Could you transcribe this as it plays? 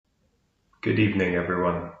Good evening,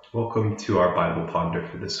 everyone. Welcome to our Bible Ponder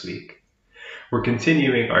for this week. We're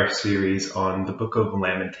continuing our series on the Book of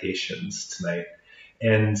Lamentations tonight.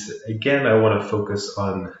 And again, I want to focus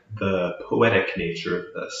on the poetic nature of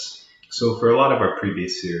this. So for a lot of our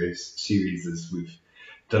previous series, we've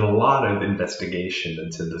done a lot of investigation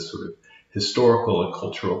into the sort of historical and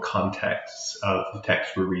cultural contexts of the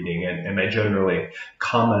text we're reading. And I generally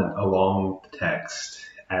comment along the text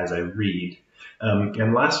as I read.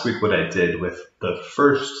 And last week what I did with the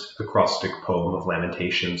first acrostic poem of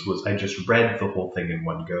Lamentations was I just read the whole thing in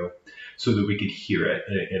one go so that we could hear it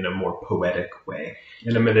in a more poetic way.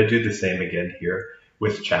 And I'm going to do the same again here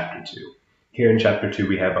with chapter 2. Here in chapter 2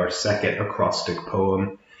 we have our second acrostic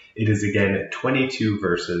poem. It is again 22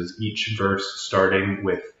 verses, each verse starting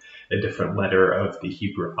with a different letter of the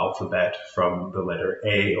Hebrew alphabet from the letter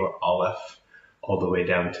A or Aleph all the way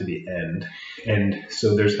down to the end. And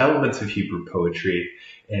so there's elements of Hebrew poetry,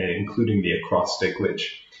 including the acrostic,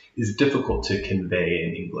 which is difficult to convey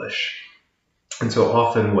in English. And so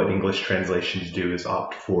often what English translations do is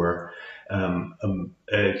opt for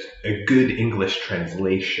a good English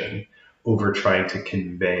translation over trying to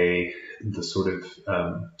convey the sort of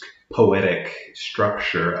poetic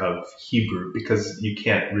structure of Hebrew, because you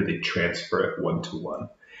can't really transfer it one-to-one.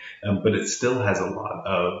 But it still has a lot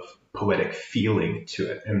of poetic feeling to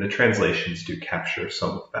it, and the translations do capture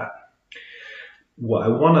some of that. What I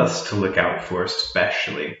want us to look out for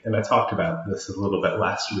especially, and I talked about this a little bit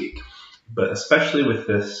last week, but especially with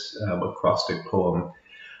this acrostic poem,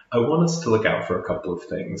 I want us to look out for a couple of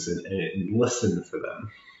things and listen for them.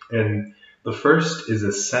 And the first is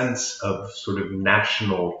a sense of sort of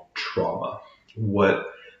national trauma, what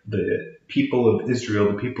the people of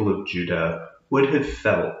Israel, the people of Judah would have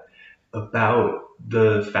felt about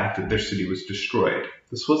the fact that their city was destroyed.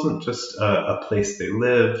 This wasn't just a place they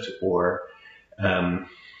lived or, not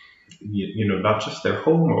just their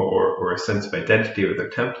home or a sense of identity or their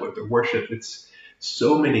temple or their worship. It's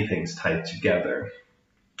so many things tied together.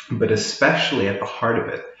 But especially at the heart of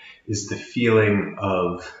it is the feeling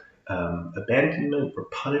of abandonment or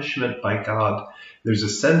punishment by God. There's a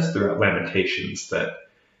sense throughout Lamentations that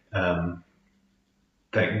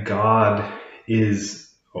that God is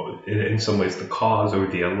in some ways the cause or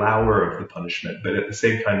the allower of the punishment, but at the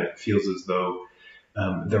same time it feels as though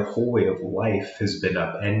their whole way of life has been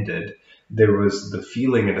upended. There was the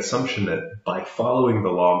feeling and assumption that by following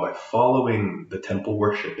the law, by following the temple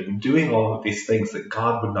worship and doing all of these things, that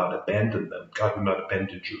God would not abandon them. God would not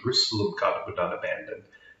abandon Jerusalem. God would not abandon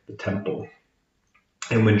the temple.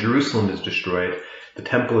 And when Jerusalem is destroyed, the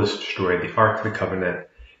temple is destroyed, the Ark of the Covenant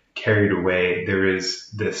carried away, there is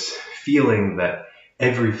this feeling that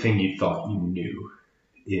everything you thought you knew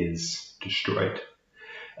is destroyed.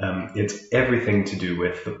 It's everything to do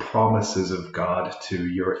with the promises of God to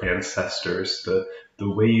your ancestors, the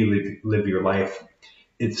way you live your life.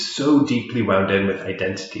 It's so deeply wound in with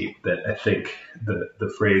identity that I think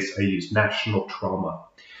the phrase I use, national trauma,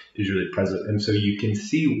 is really present. And so you can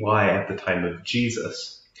see why at the time of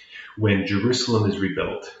Jesus, when Jerusalem is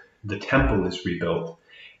rebuilt, the temple is rebuilt,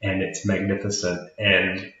 and it's magnificent,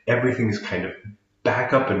 and everything is kind of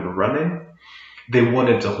back up and running, they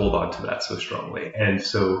wanted to hold on to that so strongly. And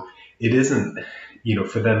so it isn't,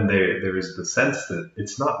 for them, there is the sense that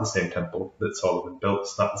it's not the same temple that Solomon built.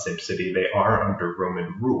 It's not the same city. They are under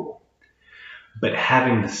Roman rule. But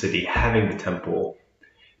having the city, having the temple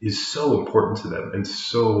is so important to them and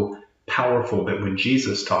so powerful that when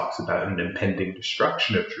Jesus talks about an impending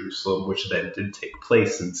destruction of Jerusalem, which then did take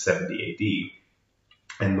place in 70 AD,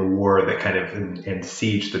 and the war that kind of, and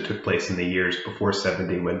siege that took place in the years before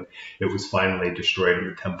 70 when it was finally destroyed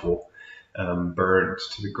and the temple burned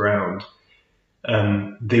to the ground,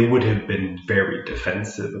 they would have been very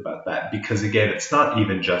defensive about that. Because again, it's not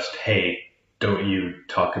even just, hey, don't you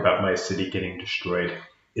talk about my city getting destroyed.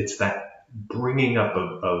 It's that bringing up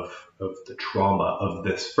of the trauma of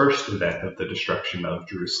this first event of the destruction of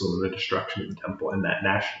Jerusalem, the destruction of the temple, and that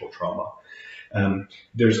national trauma.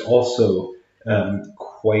 There's also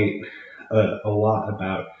quite a lot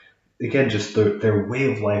about, again, just their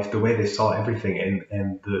way of life, the way they saw everything,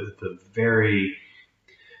 and the very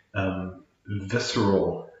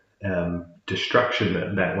visceral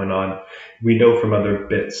destruction that went on. We know from other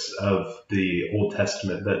bits of the Old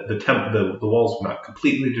Testament that the walls were not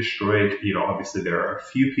completely destroyed. Obviously there are a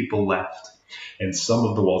few people left, and some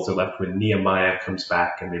of the walls are left when Nehemiah comes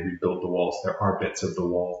back and they rebuild the walls. There are bits of the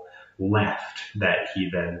wall left that he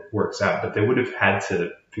then works out, but they would have had to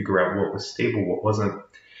figure out what was stable, what wasn't.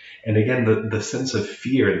 And again, the sense of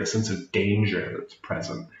fear and the sense of danger that's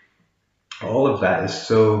present, all of that is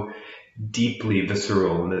so deeply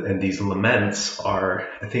visceral, and these laments are,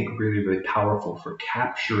 I think, really, really powerful for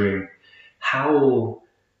capturing how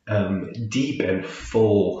deep and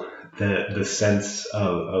full the sense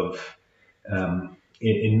of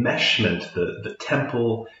enmeshment, the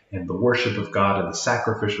temple and the worship of God and the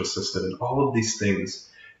sacrificial system and all of these things.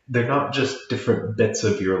 They're not just different bits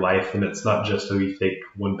of your life, and it's not just, oh, you take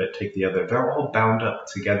one bit, take the other. They're all bound up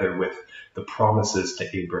together with the promises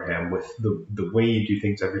to Abraham, with the way you do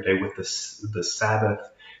things every day, with the Sabbath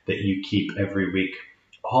that you keep every week.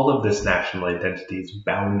 All of this national identity is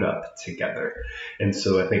bound up together. And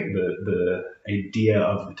so I think the idea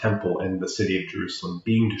of the temple and the city of Jerusalem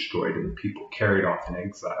being destroyed and the people carried off in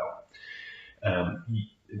exile, I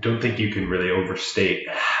don't think you can really overstate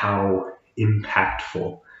how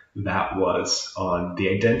impactful that was on the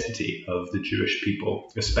identity of the Jewish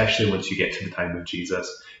people, especially once you get to the time of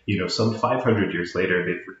Jesus. Some 500 years later,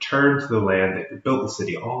 they've returned to the land, they've built the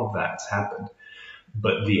city, all of that has happened.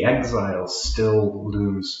 But the exile still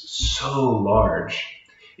looms so large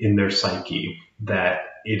in their psyche that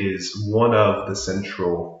it is one of the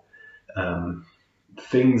central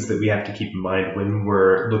things that we have to keep in mind when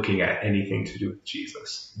we're looking at anything to do with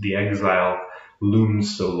Jesus. The exile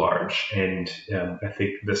looms so large, and I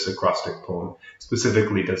think this acrostic poem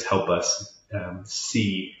specifically does help us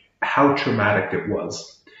see how traumatic it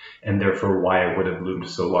was, and therefore why it would have loomed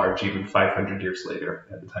so large even 500 years later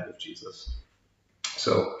at the time of Jesus.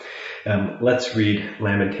 So let's read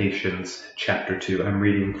Lamentations chapter 2. I'm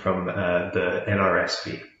reading from the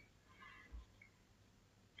NRSV.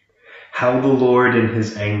 How the Lord in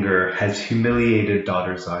his anger has humiliated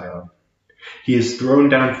daughter Zion. He has thrown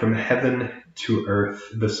down from heaven to earth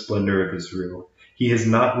the splendor of Israel. He has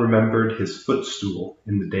not remembered his footstool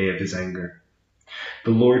in the day of his anger.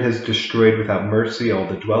 The Lord has destroyed without mercy all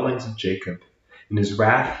the dwellings of Jacob. In his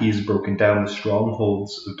wrath he has broken down the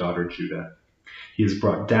strongholds of daughter Judah. He has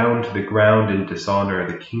brought down to the ground in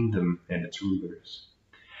dishonor the kingdom and its rulers.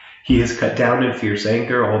 He has cut down in fierce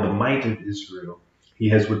anger all the might of Israel. He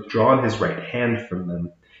has withdrawn his right hand from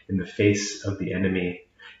them in the face of the enemy.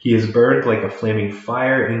 He has burned like a flaming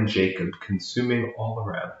fire in Jacob, consuming all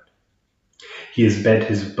around. He has bent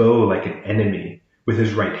his bow like an enemy, with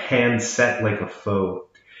his right hand set like a foe.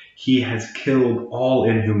 He has killed all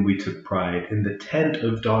in whom we took pride, in the tent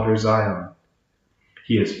of daughter Zion.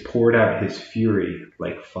 He has poured out his fury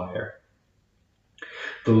like fire.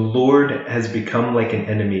 The Lord has become like an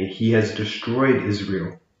enemy. He has destroyed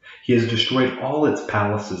Israel. He has destroyed all its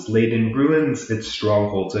palaces, laid in ruins its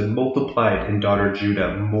strongholds, and multiplied in daughter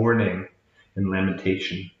Judah mourning and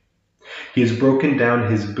lamentation. He has broken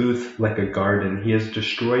down his booth like a garden. He has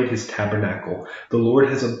destroyed his tabernacle. The Lord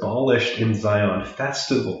has abolished in Zion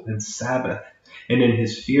festival and Sabbath, and in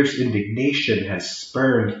his fierce indignation has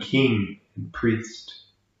spurned king and priest.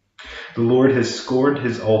 The Lord has scorned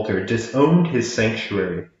his altar, disowned his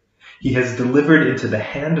sanctuary. He has delivered into the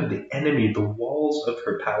hand of the enemy the walls of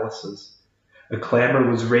her palaces. A clamor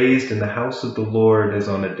was raised in the house of the Lord as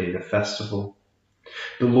on a day of festival.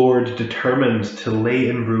 The Lord determined to lay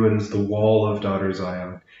in ruins the wall of daughter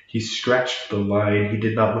Zion. He stretched the line. He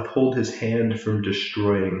did not withhold his hand from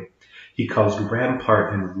destroying. He caused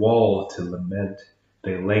rampart and wall to lament.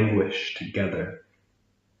 They languish together.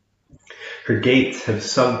 Her gates have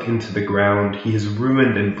sunk into the ground. He has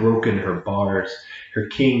ruined and broken her bars. Her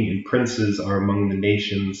king and princes are among the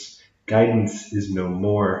nations. Guidance is no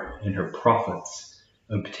more, and her prophets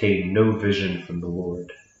obtain no vision from the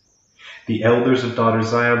Lord. The elders of daughter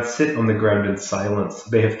Zion sit on the ground in silence.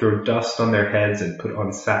 They have thrown dust on their heads and put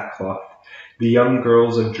on sackcloth. The young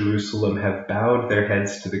girls of Jerusalem have bowed their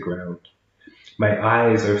heads to the ground. My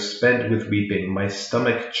eyes are spent with weeping, my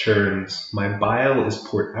stomach churns, my bile is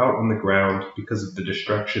poured out on the ground because of the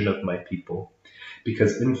destruction of my people,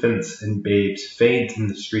 because infants and babes faint in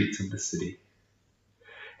the streets of the city.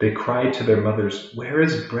 They cry to their mothers, "Where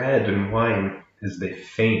is bread and wine?" as they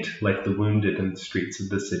faint like the wounded in the streets of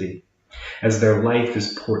the city, as their life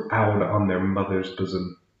is poured out on their mother's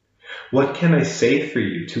bosom. What can I say for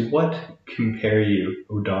you? To what compare you,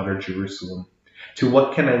 O daughter Jerusalem? To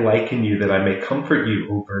what can I liken you that I may comfort you,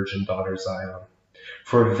 O virgin daughter Zion?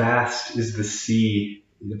 For vast is the sea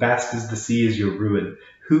is your ruin.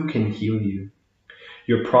 Who can heal you?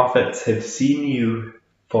 Your prophets have seen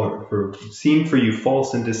for you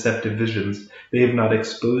false and deceptive visions. They have not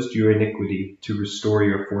exposed your iniquity to restore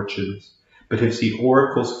your fortunes, but have seen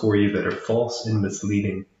oracles for you that are false and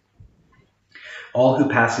misleading. All who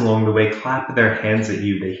pass along the way clap their hands at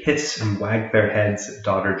you. They hiss and wag their heads at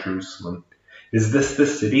daughter Jerusalem. Is this the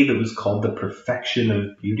city that was called the perfection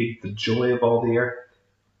of beauty, the joy of all the earth?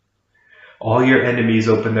 All your enemies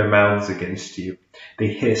open their mouths against you. They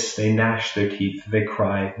hiss, they gnash their teeth, they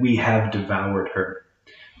cry, we have devoured her.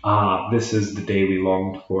 Ah, this is the day we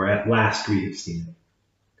longed for. At last we have seen it.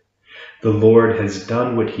 The Lord has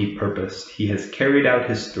done what he purposed. He has carried out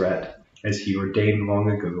his threat as he ordained long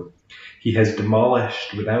ago. He has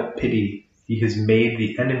demolished without pity. He has made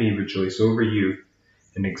the enemy rejoice over you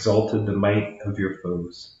and exalted the might of your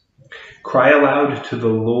foes. Cry aloud to the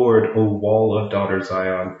Lord, O wall of daughter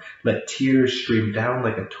Zion. Let tears stream down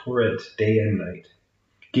like a torrent day and night.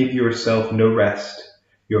 Give yourself no rest,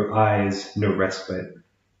 your eyes no respite.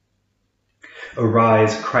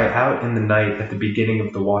 Arise, cry out in the night at the beginning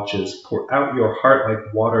of the watches. Pour out your heart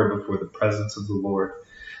like water before the presence of the Lord.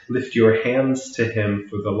 Lift your hands to him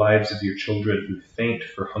for the lives of your children who faint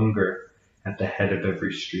for hunger at the head of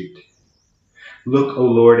every street. Look, O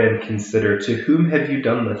Lord, and consider, to whom have you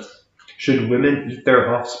done this? Should women eat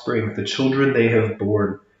their offspring, the children they have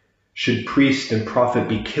borne? Should priest and prophet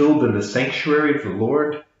be killed in the sanctuary of the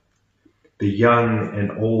Lord? The young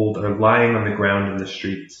and old are lying on the ground in the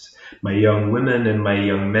streets. My young women and my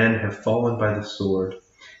young men have fallen by the sword.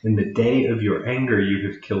 In the day of your anger you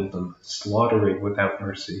have killed them, slaughtering without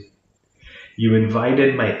mercy. You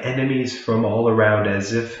invited my enemies from all around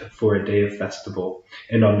as if for a day of festival,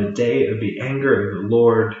 and on the day of the anger of the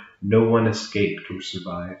Lord no one escaped or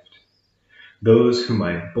survived. Those whom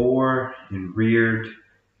I bore and reared,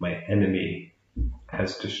 my enemy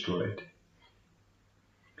has destroyed.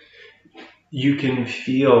 You can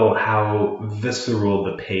feel how visceral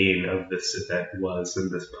the pain of this event was,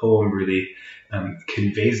 and this poem really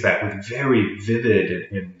conveys that with very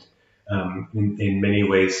vivid and in many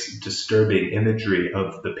ways disturbing imagery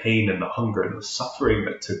of the pain and the hunger and the suffering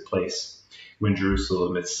that took place when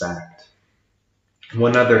Jerusalem is sacked.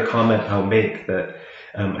 One other comment I'll make that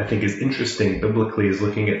I think is interesting biblically is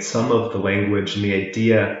looking at some of the language and the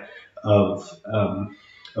idea of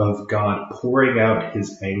God pouring out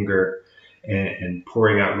his anger and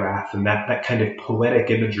pouring out wrath, and that kind of poetic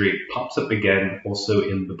imagery pops up again also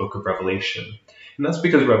in the book of Revelation. And that's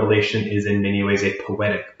because Revelation is in many ways a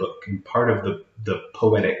poetic book, and part of the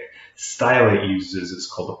poetic style it uses is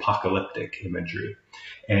called apocalyptic imagery.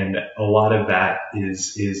 And a lot of that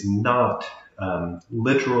is not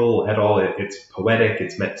literal at all. It's poetic.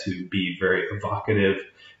 It's meant to be very evocative,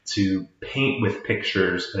 to paint with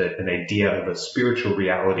pictures an idea of a spiritual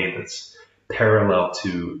reality that's parallel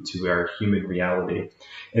to our human reality.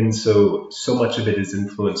 And so much of it is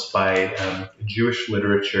influenced by Jewish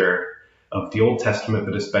literature of the Old Testament,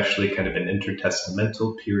 but especially kind of an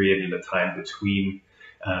intertestamental period in the time between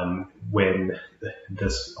when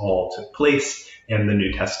this all took place and the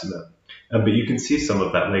New Testament. But you can see some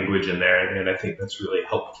of that language in there, and I think that's really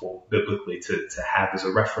helpful biblically to have as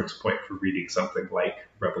a reference point for reading something like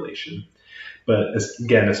Revelation. But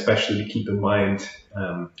again, especially to keep in mind,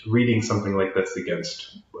 reading something like this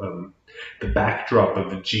against the backdrop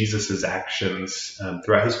of Jesus' actions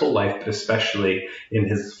throughout his whole life, but especially in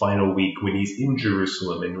his final week when he's in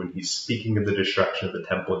Jerusalem and when he's speaking of the destruction of the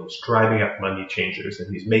temple and he's driving out money changers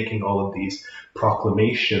and he's making all of these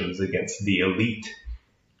proclamations against the elite.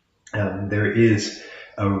 There is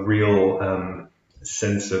a real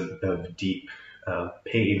sense of deep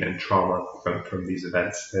pain and trauma from these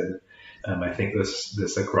events, and I think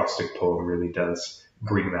this acrostic poem really does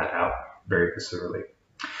bring that out very viscerally.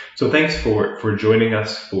 So thanks for joining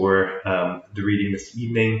us for the reading this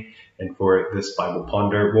evening and for this Bible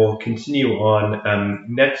Ponder. We'll continue on.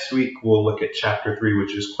 Next week we'll look at chapter 3,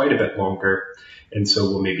 which is quite a bit longer, and so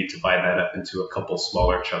we'll maybe divide that up into a couple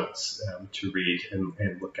smaller chunks to read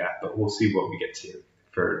and look at, but we'll see what we get to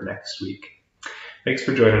for next week. Thanks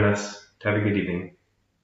for joining us. Have a good evening.